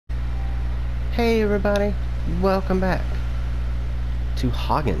Hey everybody, welcome back to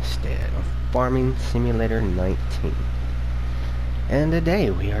Hagenstedt, Farming Simulator 19. And today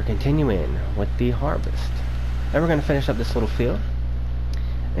we are continuing with the harvest. And we're going to finish up this little field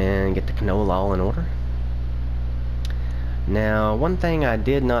and get the canola all in order. Now, one thing I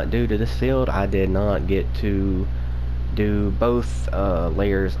did not do to this field, I did not get to do both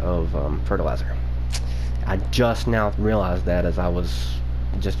layers of fertilizer. I just now realized that as I was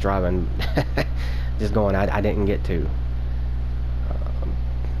just driving, just going, I didn't get to.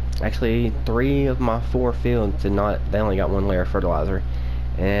 Actually, 3 of my 4 fields did not, they only got 1 layer of fertilizer.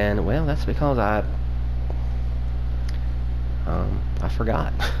 And, well, that's because I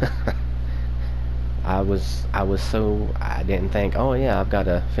forgot. I didn't think, oh yeah, I've got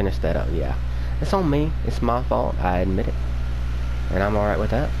to finish that up. Yeah, it's on me, it's my fault, I admit it. And I'm alright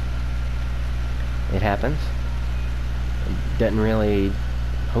with that. It happens. It doesn't really,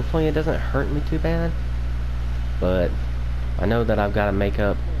 hopefully it doesn't hurt me too bad, but I know that I've got to make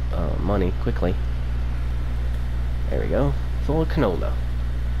up money quickly. There we go, full of canola.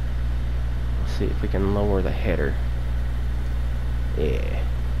 Let's see if we can lower the header. Yeah.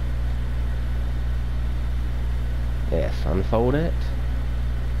 Yes, unfold it.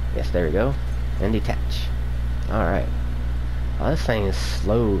 Yes, there we go. And detach. Alright. Oh, this thing is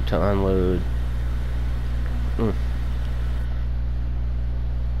slow to unload.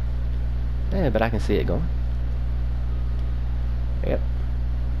 Yeah, but I can see it going. Yep.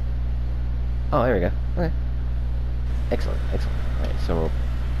 Oh, there we go. Okay. Excellent, excellent. Alright, so we'll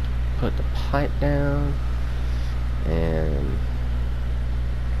put the pipe down. And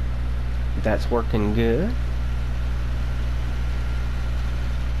that's working good.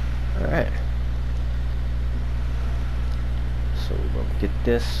 Alright. So we'll get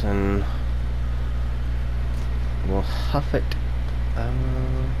this and we'll huff it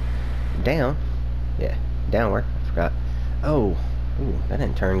down. Yeah, downward. I forgot. Oh, ooh, that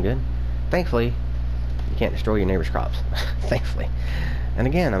didn't turn good. Thankfully, you can't destroy your neighbor's crops. Thankfully. And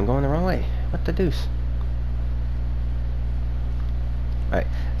again, I'm going the wrong way. What the deuce? Alright,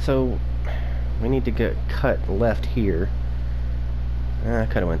 so we need to get cut left here. I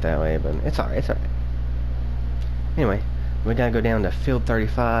could have went that way, but it's alright, it's alright. Anyway, we gotta go down to field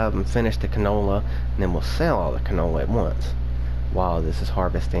 35 and finish the canola, and then we'll sell all the canola at once while this is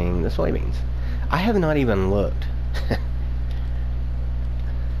harvesting the soybeans. I have not even looked.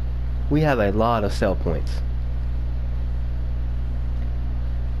 We have a lot of sell points.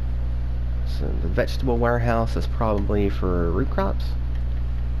 So the vegetable warehouse is probably for root crops.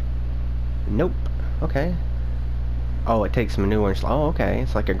 Nope. Okay. Oh, it takes manure and oh, okay.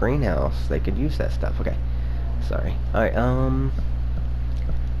 It's like a greenhouse. They could use that stuff. Okay. Sorry. Alright,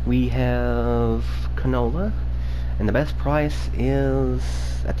 we have canola, and the best price is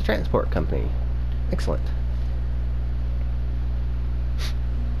at the transport company. Excellent.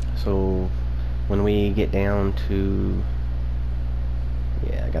 So, when we get down to...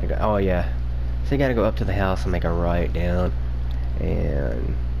 Yeah, I gotta go... Oh, yeah. So you gotta go up to the house and make a right down.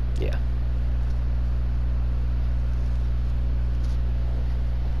 And... yeah.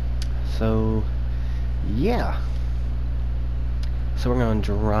 So... yeah. So we're gonna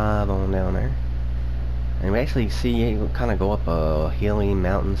drive on down there, and we actually see it kind of go up a hilly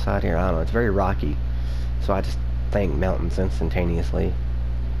mountainside here. I don't know, it's very rocky, so I just think mountains instantaneously.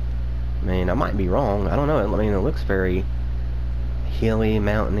 I mean, I might be wrong, I don't know. I mean, it looks very hilly,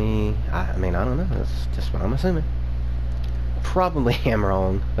 mountainy. I mean, I don't know, that's just what I'm assuming. Probably am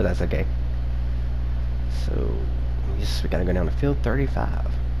wrong, but that's okay. So we gotta go down to field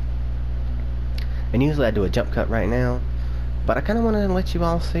 35. And usually I do a jump cut right now, but I kind of want to let you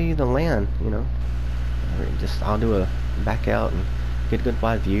all see the land, you know. I'll do a back out and get a good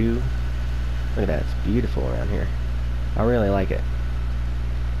wide view. Look at that, it's beautiful around here. I really like it.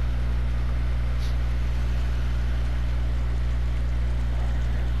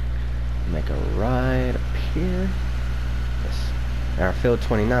 Make a right up here. Yes. Our field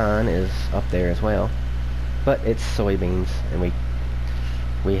 29 is up there as well, but it's soybeans, and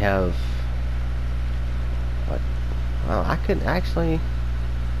we have... Well, I could actually...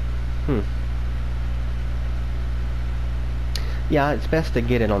 Yeah, it's best to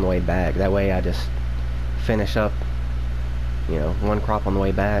get it on the way back. That way I just finish up, you know, 1 crop on the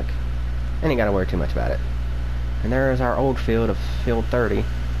way back. And you gotta worry too much about it. And there's our old field of field 30.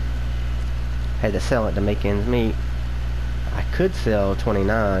 Had to sell it to make ends meet. I could sell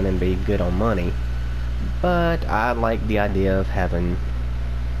 29 and be good on money, but I like the idea of having,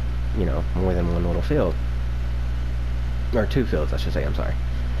 you know, more than 1 little field. Or 2 fields, I should say, I'm sorry.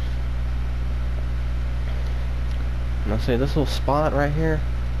 Now see this little spot right here,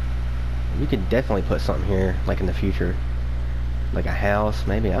 You could definitely put something here, like in the future. Like a house,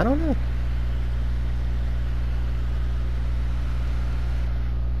 maybe. I don't know.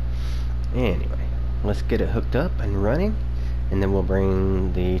 Anyway, let's get it hooked up and running, and then we'll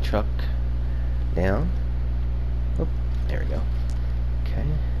bring the truck down. Oh, there we go. Okay.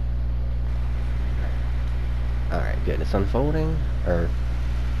 Alright, good. It's unfolding, or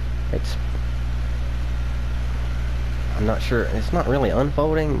it's... I'm not sure. It's not really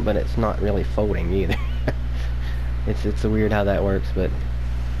unfolding, but it's not really folding either. It's weird how that works, but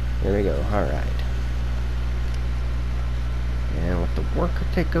there we go. Alright. And let the worker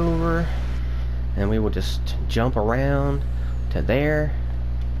take over, and we will just jump around to there.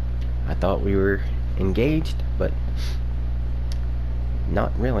 I thought we were engaged, but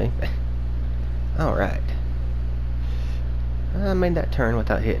not really. Alright. I made that turn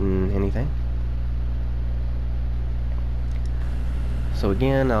without hitting anything. So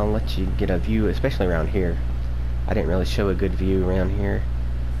again, I'll let you get a view, especially around here. I didn't really show a good view around here.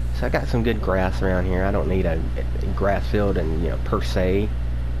 So I got some good grass around here. I don't need a grass field, and per se.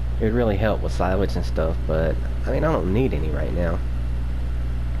 It would really help with silage and stuff, but I mean, I don't need any right now.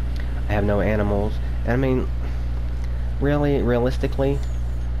 I have no animals. And I mean, realistically,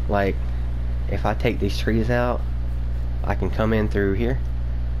 like, if I take these trees out, I can come in through here,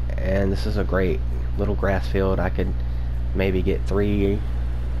 and this is a great little grass field. I could maybe get three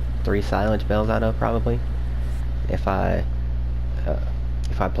silage bales out of, probably, if I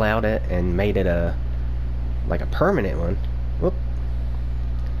plowed it and made it like a permanent one. Whoop.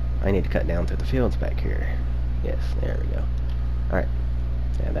 I need to cut down through the fields back here. Yes, there we go. Alright.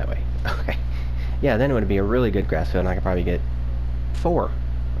 Yeah, that way. Okay. Yeah, then it would be a really good grass field, and I could probably get 4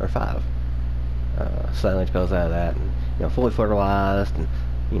 or 5 silage bales out of that, and fully fertilized, and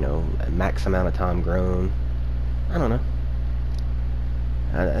max amount of time grown. I don't know.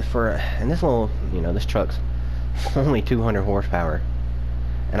 And this little, this truck's only 200 horsepower,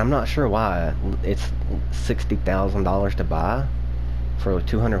 and I'm not sure why it's $60,000 to buy for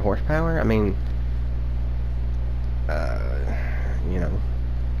 200 horsepower. I mean,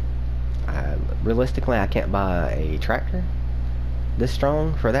 realistically, I can't buy a tractor this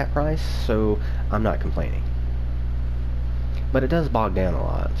strong for that price, so I'm not complaining. But it does bog down a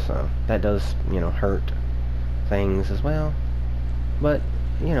lot, so that does, hurt things as well. But,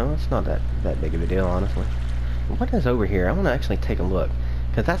 it's not that big of a deal, honestly. What is over here? I want to actually take a look,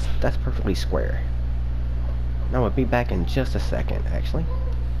 because that's perfectly square. I will be back in just a second, actually.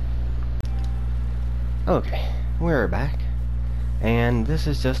 Okay, we're back, and this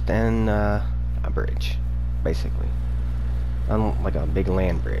is just a bridge, basically, like a big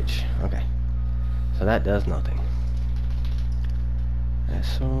land bridge. Okay, so that does nothing. And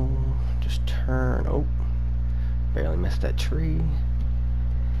so just turn. Oh, barely missed that tree.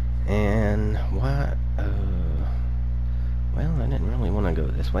 And why? Well, I didn't really want to go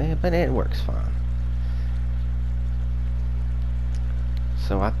this way, but it works fine.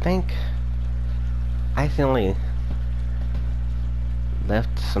 So I think I accidentally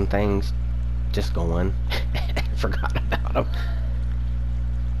left some things just going. Forgot about them.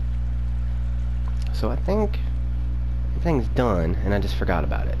 So I think everything's done, and I just forgot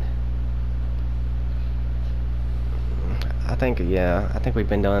about it. I think we've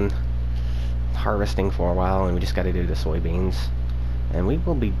been done harvesting for a while, and we just got to do the soybeans, and we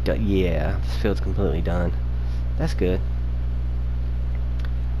will be done. Yeah, this field's completely done. That's good.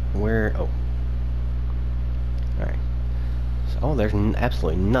 Oh, alright. So, there's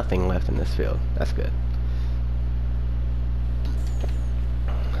absolutely nothing left in this field. That's good.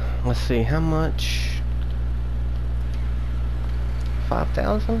 Let's see, how much?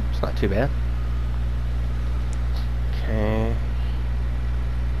 5,000? It's not too bad. Okay.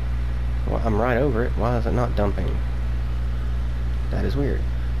 Well, I'm right over it. Why is it not dumping? That is weird.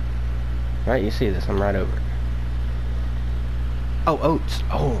 Right, you see this. I'm right over it. Oh, oats.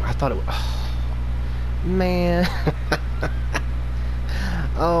 Oh, I thought it was... Oh, man.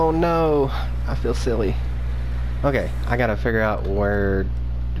 Oh, no. I feel silly. Okay, I gotta figure out where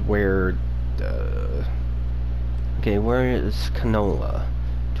okay, where is canola?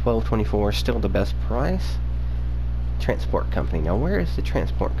 12.24, still the best price. Transport company. Now, where is the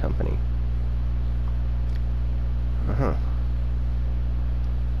transport company?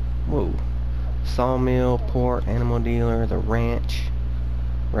 Whoa. Sawmill, port, animal dealer, the ranch,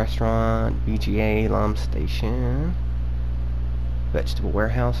 restaurant, BGA, lime station, vegetable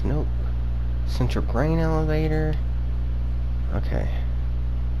warehouse, nope. Central grain elevator. Okay.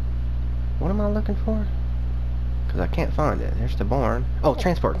 What am I looking for? Because I can't find it. There's the barn. Oh,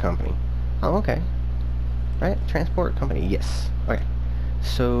 transport company. Oh, okay. Right? Transport company. Yes. Okay.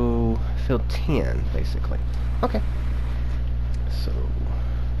 So, field 10, basically. Okay. So,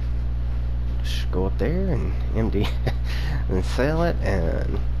 just go up there and empty and sell it,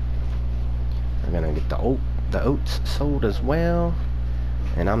 and we're gonna get the oats sold as well.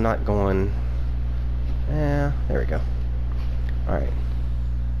 And I'm not going. Yeah, there we go. All right.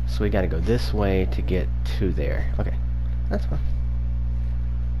 So we got to go this way to get to there. Okay, that's fine.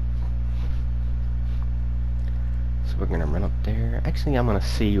 So we're gonna run up there. Actually, I'm gonna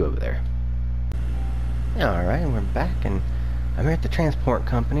see you over there. All right, we're back, and I'm here at the transport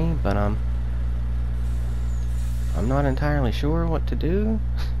company, but I'm not entirely sure what to do.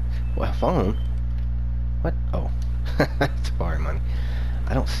 Well, phone. What? Oh, that's borrowing money.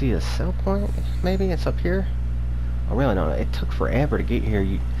 I don't see a sell point. Maybe it's up here. I really don't know. It took forever to get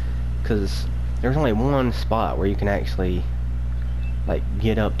here, because there's only one spot where you can actually like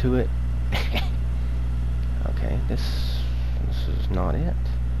get up to it. Okay, this is not it.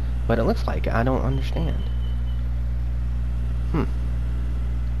 But it looks like it. I don't understand.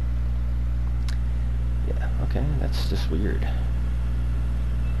 Yeah, okay, that's just weird.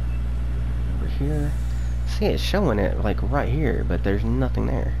 Over here. See, it's showing it like right here, but there's nothing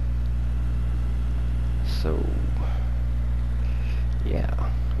there. So, yeah,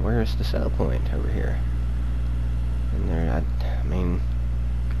 where's the sell point over here? And there, I mean,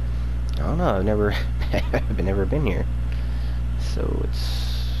 I don't know. I've never been here. So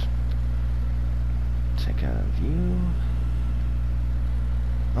it's take a view.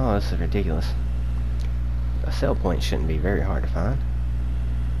 Oh, this is ridiculous. A sell point shouldn't be very hard to find.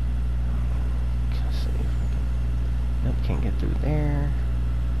 Let's see if we can. Nope, can't get through there.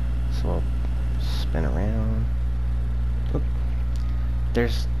 So I'll spin around. Oop.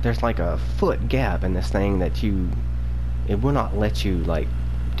 There's like a foot gap in this thing that it will not let you like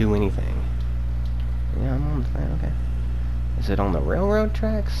do anything. Yeah, I'm on the thing. Okay. Is it on the railroad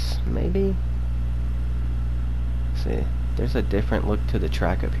tracks? Maybe. Let's see, there's a different look to the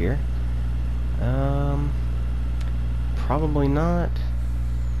track up here. Probably not.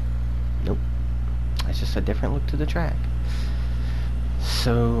 Nope. It's just a different look to the track.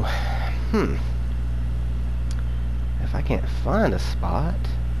 So, if I can't find a spot,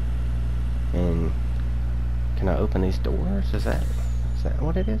 and can I open these doors? Is that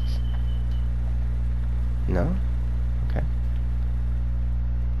what it is? No? Okay.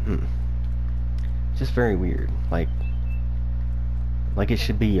 Just very weird. Like it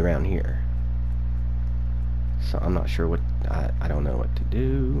should be around here. So I'm not sure what, I don't know what to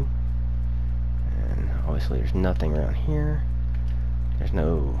do. And obviously there's nothing around here. There's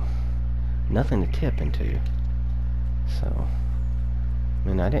nothing to tip into. So, I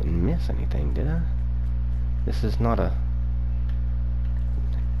mean, I didn't miss anything, did I? This is not a,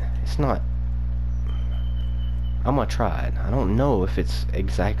 it's not, I'm gonna try it. I don't know if it's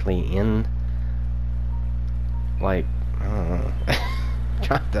exactly in, like, I don't know.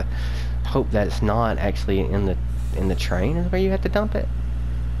 Trying to hope that it's not actually in the train is where you have to dump it,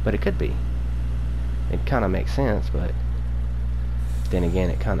 but it could be. It kind of makes sense, but then again,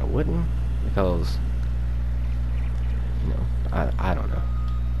 it kind of wouldn't, because I don't know.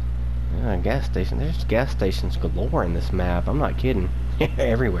 Yeah, gas station. There's gas stations galore in this map. I'm not kidding.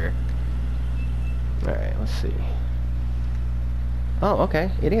 Everywhere. All right, let's see. Oh,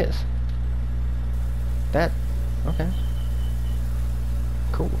 okay, it is. Okay.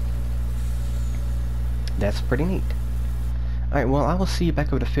 Cool. That's pretty neat. Alright, well, I will see you back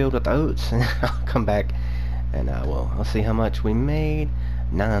over the field with the oats, and I'll come back, and I'll see how much we made.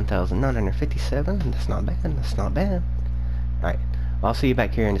 9,957. That's not bad. That's not bad. Alright, well, I'll see you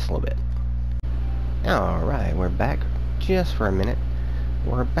back here in just a little bit. Alright, we're back just for a minute.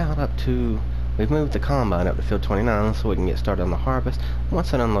 We're about up to... We've moved the combine up to field 29 so we can get started on the harvest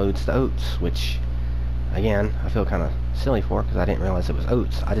once it unloads the oats, which, again, I feel kind of silly for because I didn't realize it was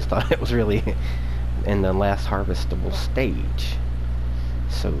oats. I just thought it was really in the last harvestable stage.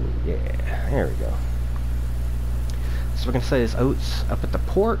 So, yeah, there we go. So we're going to say this oats up at the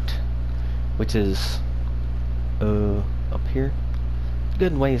port, which is up here.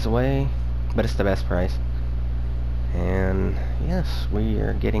 Good ways away, but it's the best price. And yes, we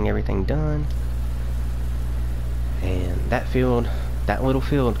are getting everything done. And that field, that little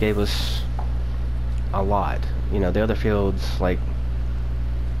field gave us a lot. You know, the other fields, like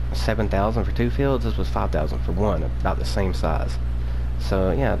 7,000 for 2 fields. This was 5,000 for 1, about the same size.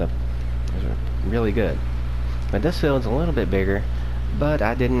 So yeah, those are really good. But this field's a little bit bigger, but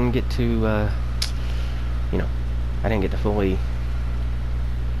I didn't get to, I didn't get to fully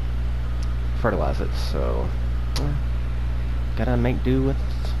fertilize it. So gotta make do with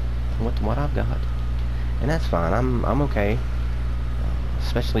what I've got, and that's fine. I'm okay.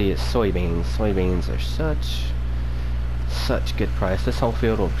 especially its soybeans. Soybeans are such good price. This whole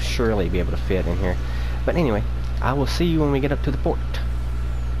field will surely be able to fit in here. But anyway, I will see you when we get up to the port.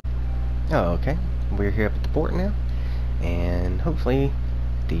 Oh, okay. We're here up at the port now, and hopefully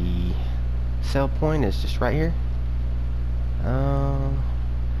the sell point is just right here.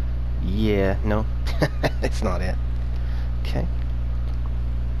 Yeah, no, it's not it. Okay.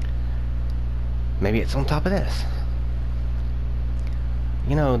 Maybe it's on top of this.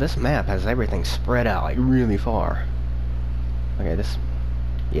 You know, this map has everything spread out like really far. Okay, this,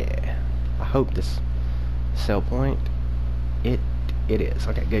 yeah. I hope this sell point, it is.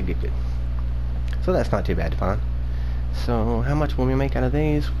 Okay, good. So that's not too bad to find. So how much will we make out of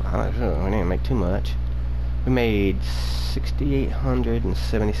these? I don't know. We didn't make too much. We made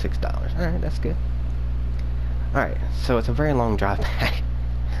 $6,876. Alright, that's good. Alright, so it's a very long drive back.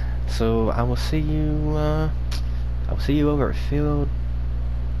 So I will see you over at field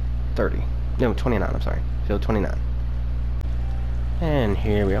 30. No, 29, I'm sorry. Field 29. And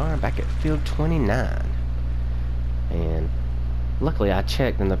here we are back at field 29. And luckily I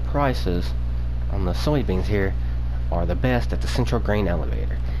checked, and the prices on the soybeans here are the best at the central grain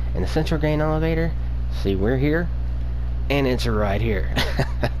elevator. And the central grain elevator, see, we're here, and it's right here.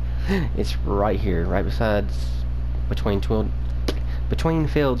 It's right here, right besides, between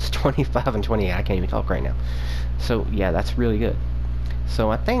fields 25 and 28. I can't even talk right now. So yeah, that's really good.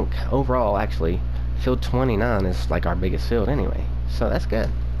 So I think overall, actually, field 29 is like our biggest field anyway. So that's good.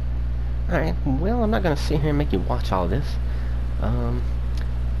 Alright, well, I'm not going to sit here and make you watch all this.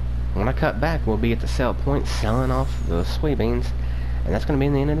 When I cut back, we'll be at the sell point selling off the soybeans, and that's going to be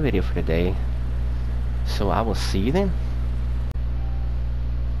the end of the video for today. So I will see you then.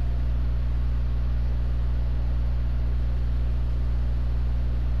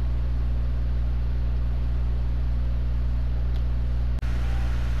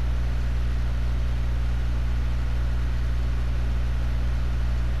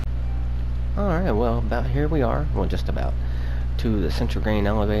 Alright, well, about here we are. Well, just about. To the central grain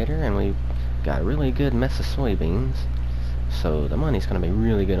elevator, and we've got a really good mess of soybeans. So the money's going to be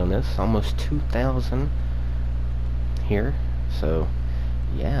really good on this. Almost 2,000 here. So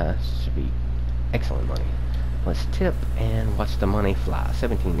yeah, this should be excellent money. Let's tip and watch the money fly.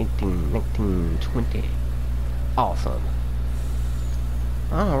 17, 18, 19, 20. Awesome.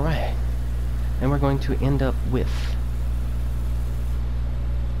 Alright. And we're going to end up with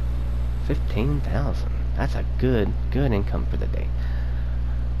 15,000. That's a good income for the day.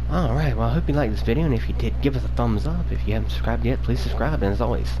 Alright, well, I hope you liked this video, and if you did, give us a thumbs up. If you haven't subscribed yet, please subscribe, and as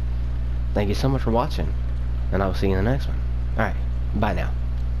always, thank you so much for watching, and I will see you in the next one. Alright, bye now.